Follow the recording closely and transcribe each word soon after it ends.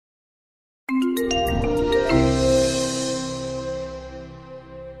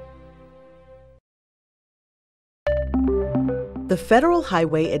The Federal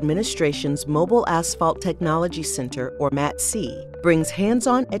Highway Administration's Mobile Asphalt Technology Center, or MATC, brings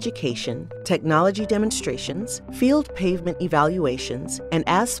hands-on education, technology demonstrations, field pavement evaluations, and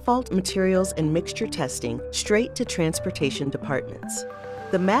asphalt materials and mixture testing straight to transportation departments.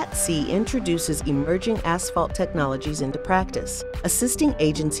 The MATC introduces emerging asphalt technologies into practice, assisting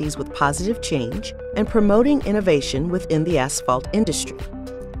agencies with positive change and promoting innovation within the asphalt industry.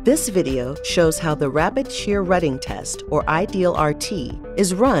 This video shows how the Rapid Shear Rutting Test, or Ideal RT,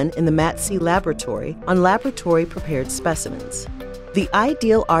 is run in the MATC laboratory on laboratory-prepared specimens. The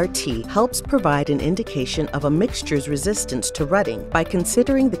Ideal RT helps provide an indication of a mixture's resistance to rutting by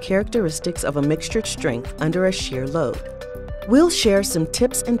considering the characteristics of a mixture's strength under a shear load. We'll share some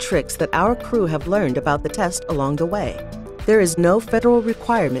tips and tricks that our crew have learned about the test along the way. There is no federal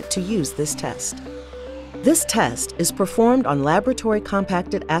requirement to use this test. This test is performed on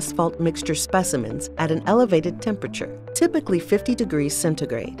laboratory-compacted asphalt mixture specimens at an elevated temperature, typically 50 degrees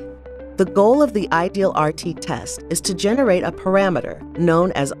centigrade. The goal of the Ideal RT test is to generate a parameter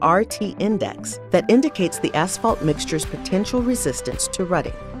known as RT index that indicates the asphalt mixture's potential resistance to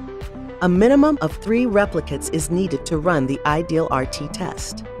rutting. A minimum of 3 replicates is needed to run the Ideal RT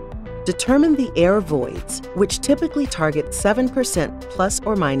test. Determine the air voids, which typically target 7% plus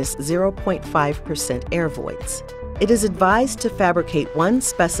or minus 0.5% air voids. It is advised to fabricate one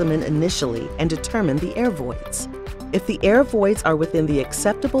specimen initially and determine the air voids. If the air voids are within the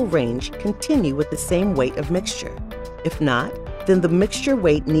acceptable range, continue with the same weight of mixture. If not, then the mixture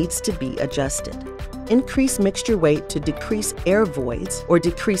weight needs to be adjusted. Increase mixture weight to decrease air voids, or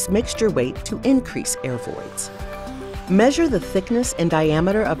decrease mixture weight to increase air voids. Measure the thickness and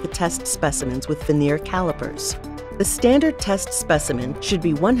diameter of the test specimens with vernier calipers. The standard test specimen should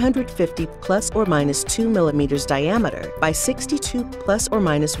be 150 plus or minus 2 millimeters diameter by 62 plus or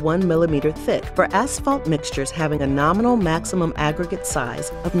minus 1 millimeter thick for asphalt mixtures having a nominal maximum aggregate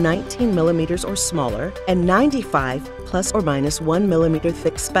size of 19 millimeters or smaller, and 95 plus or minus 1 millimeter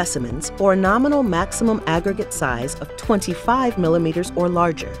thick specimens for a nominal maximum aggregate size of 25 millimeters or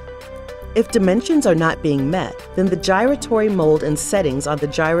larger. If dimensions are not being met, then the gyratory mold and settings on the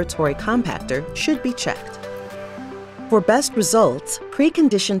gyratory compactor should be checked. For best results,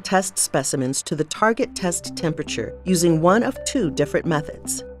 precondition test specimens to the target test temperature using one of 2 different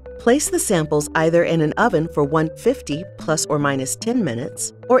methods. Place the samples either in an oven for 150 plus or minus 10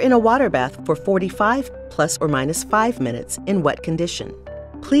 minutes, or in a water bath for 45 plus or minus 5 minutes in wet condition.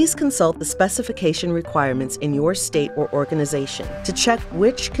 Please consult the specification requirements in your state or organization to check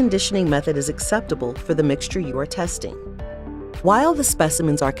which conditioning method is acceptable for the mixture you are testing. While the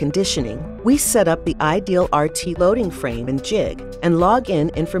specimens are conditioning, we set up the Ideal RT loading frame and jig and log in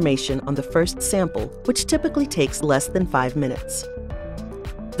information on the first sample, which typically takes less than 5 minutes.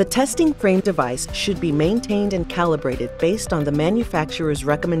 The testing frame device should be maintained and calibrated based on the manufacturer's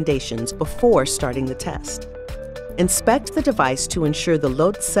recommendations before starting the test. Inspect the device to ensure the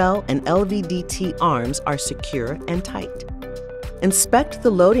load cell and LVDT arms are secure and tight. Inspect the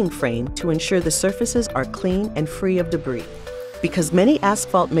loading frame to ensure the surfaces are clean and free of debris. Because many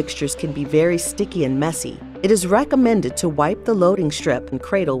asphalt mixtures can be very sticky and messy, it is recommended to wipe the loading strip and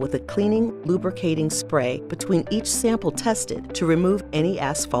cradle with a cleaning, lubricating spray between each sample tested to remove any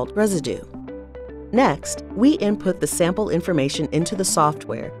asphalt residue. Next, we input the sample information into the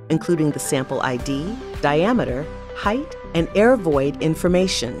software, including the sample ID, diameter, height, and air void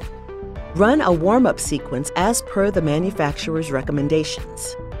information. Run a warm-up sequence as per the manufacturer's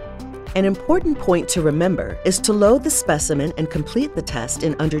recommendations. An important point to remember is to load the specimen and complete the test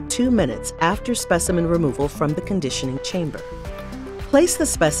in under 2 minutes after specimen removal from the conditioning chamber. Place the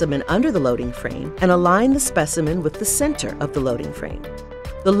specimen under the loading frame and align the specimen with the center of the loading frame.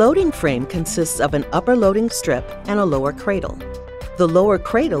 The loading frame consists of an upper loading strip and a lower cradle. The lower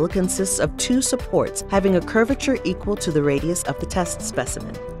cradle consists of 2 supports having a curvature equal to the radius of the test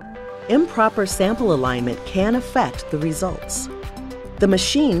specimen. Improper sample alignment can affect the results. The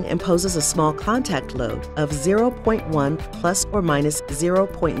machine imposes a small contact load of 0.1 plus or minus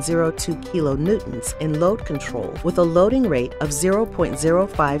 0.02 kilonewtons in load control with a loading rate of 0.05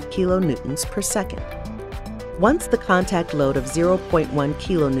 kilonewtons per second. Once the contact load of 0.1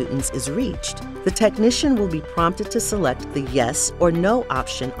 kilonewtons is reached, the technician will be prompted to select the yes or no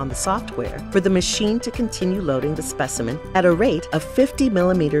option on the software for the machine to continue loading the specimen at a rate of 50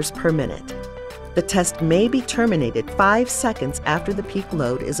 millimeters per minute. The test may be terminated 5 seconds after the peak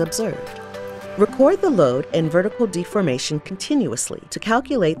load is observed. Record the load and vertical deformation continuously to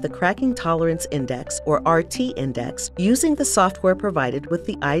calculate the cracking tolerance index, or RT index, using the software provided with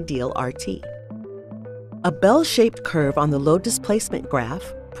the Ideal RT. A bell-shaped curve on the load displacement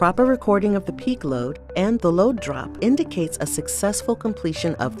graph, Proper recording of the peak load and the load drop indicates a successful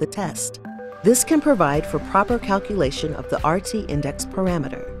completion of the test. This can provide for proper calculation of the RT index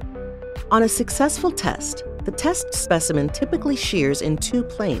parameter. On a successful test, the test specimen typically shears in two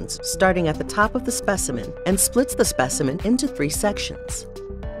planes, starting at the top of the specimen, and splits the specimen into 3 sections.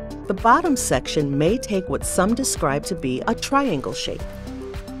 The bottom section may take what some describe to be a triangle shape.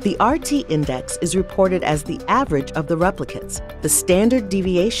 The RT index is reported as the average of the replicates. The standard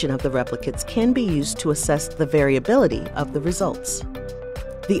deviation of the replicates can be used to assess the variability of the results.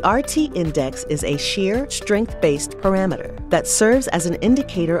 The RT index is a shear strength-based parameter that serves as an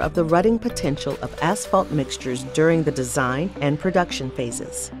indicator of the rutting potential of asphalt mixtures during the design and production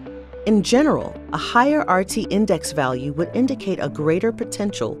phases. In general, a higher RT index value would indicate a greater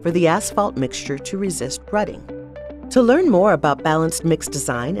potential for the asphalt mixture to resist rutting. To learn more about balanced mix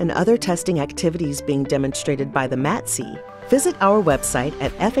design and other testing activities being demonstrated by the MATC, visit our website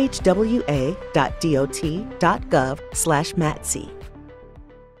at fhwa.dot.gov/MATC.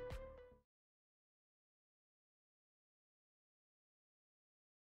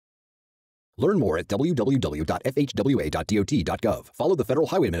 Learn more at www.fhwa.dot.gov. Follow the Federal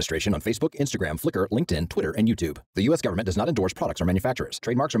Highway Administration on Facebook, Instagram, Flickr, LinkedIn, Twitter, and YouTube. The U.S. government does not endorse products or manufacturers.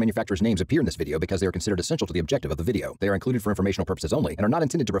 Trademarks or manufacturers' names appear in this video because they are considered essential to the objective of the video. They are included for informational purposes only and are not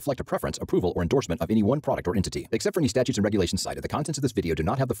intended to reflect a preference, approval, or endorsement of any one product or entity. Except for any statutes and regulations cited, the contents of this video do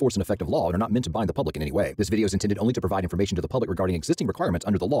not have the force and effect of law and are not meant to bind the public in any way. This video is intended only to provide information to the public regarding existing requirements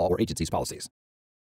under the law or agency's policies.